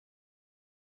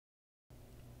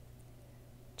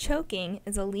Choking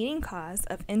is a leading cause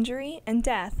of injury and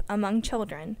death among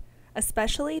children,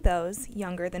 especially those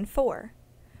younger than 4.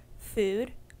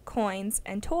 Food, coins,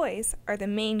 and toys are the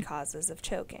main causes of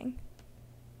choking.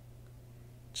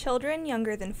 Children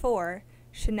younger than 4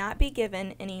 should not be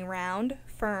given any round,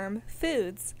 firm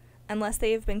foods unless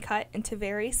they have been cut into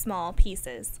very small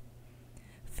pieces.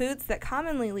 Foods that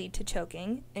commonly lead to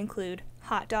choking include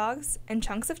hot dogs and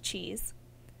chunks of cheese,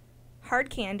 hard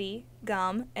candy,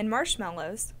 gum, and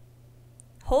marshmallows,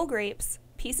 whole grapes,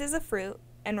 pieces of fruit,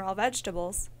 and raw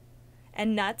vegetables,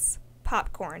 and nuts,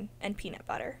 popcorn, and peanut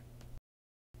butter.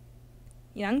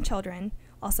 Young children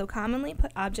also commonly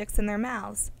put objects in their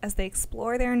mouths as they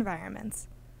explore their environments.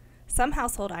 Some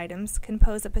household items can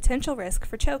pose a potential risk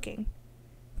for choking.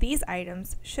 These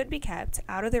items should be kept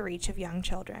out of the reach of young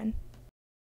children.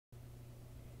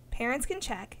 Parents can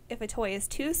check if a toy is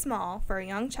too small for a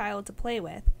young child to play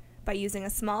with by using a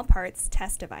small parts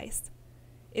test device.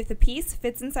 If the piece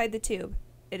fits inside the tube,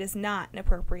 it is not an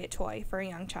appropriate toy for a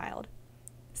young child.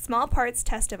 Small parts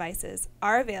test devices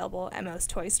are available at most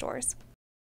toy stores.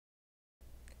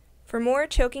 For more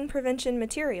choking prevention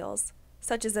materials,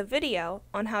 such as a video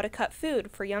on how to cut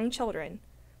food for young children,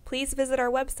 please visit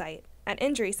our website at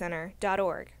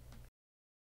injurycenter.org.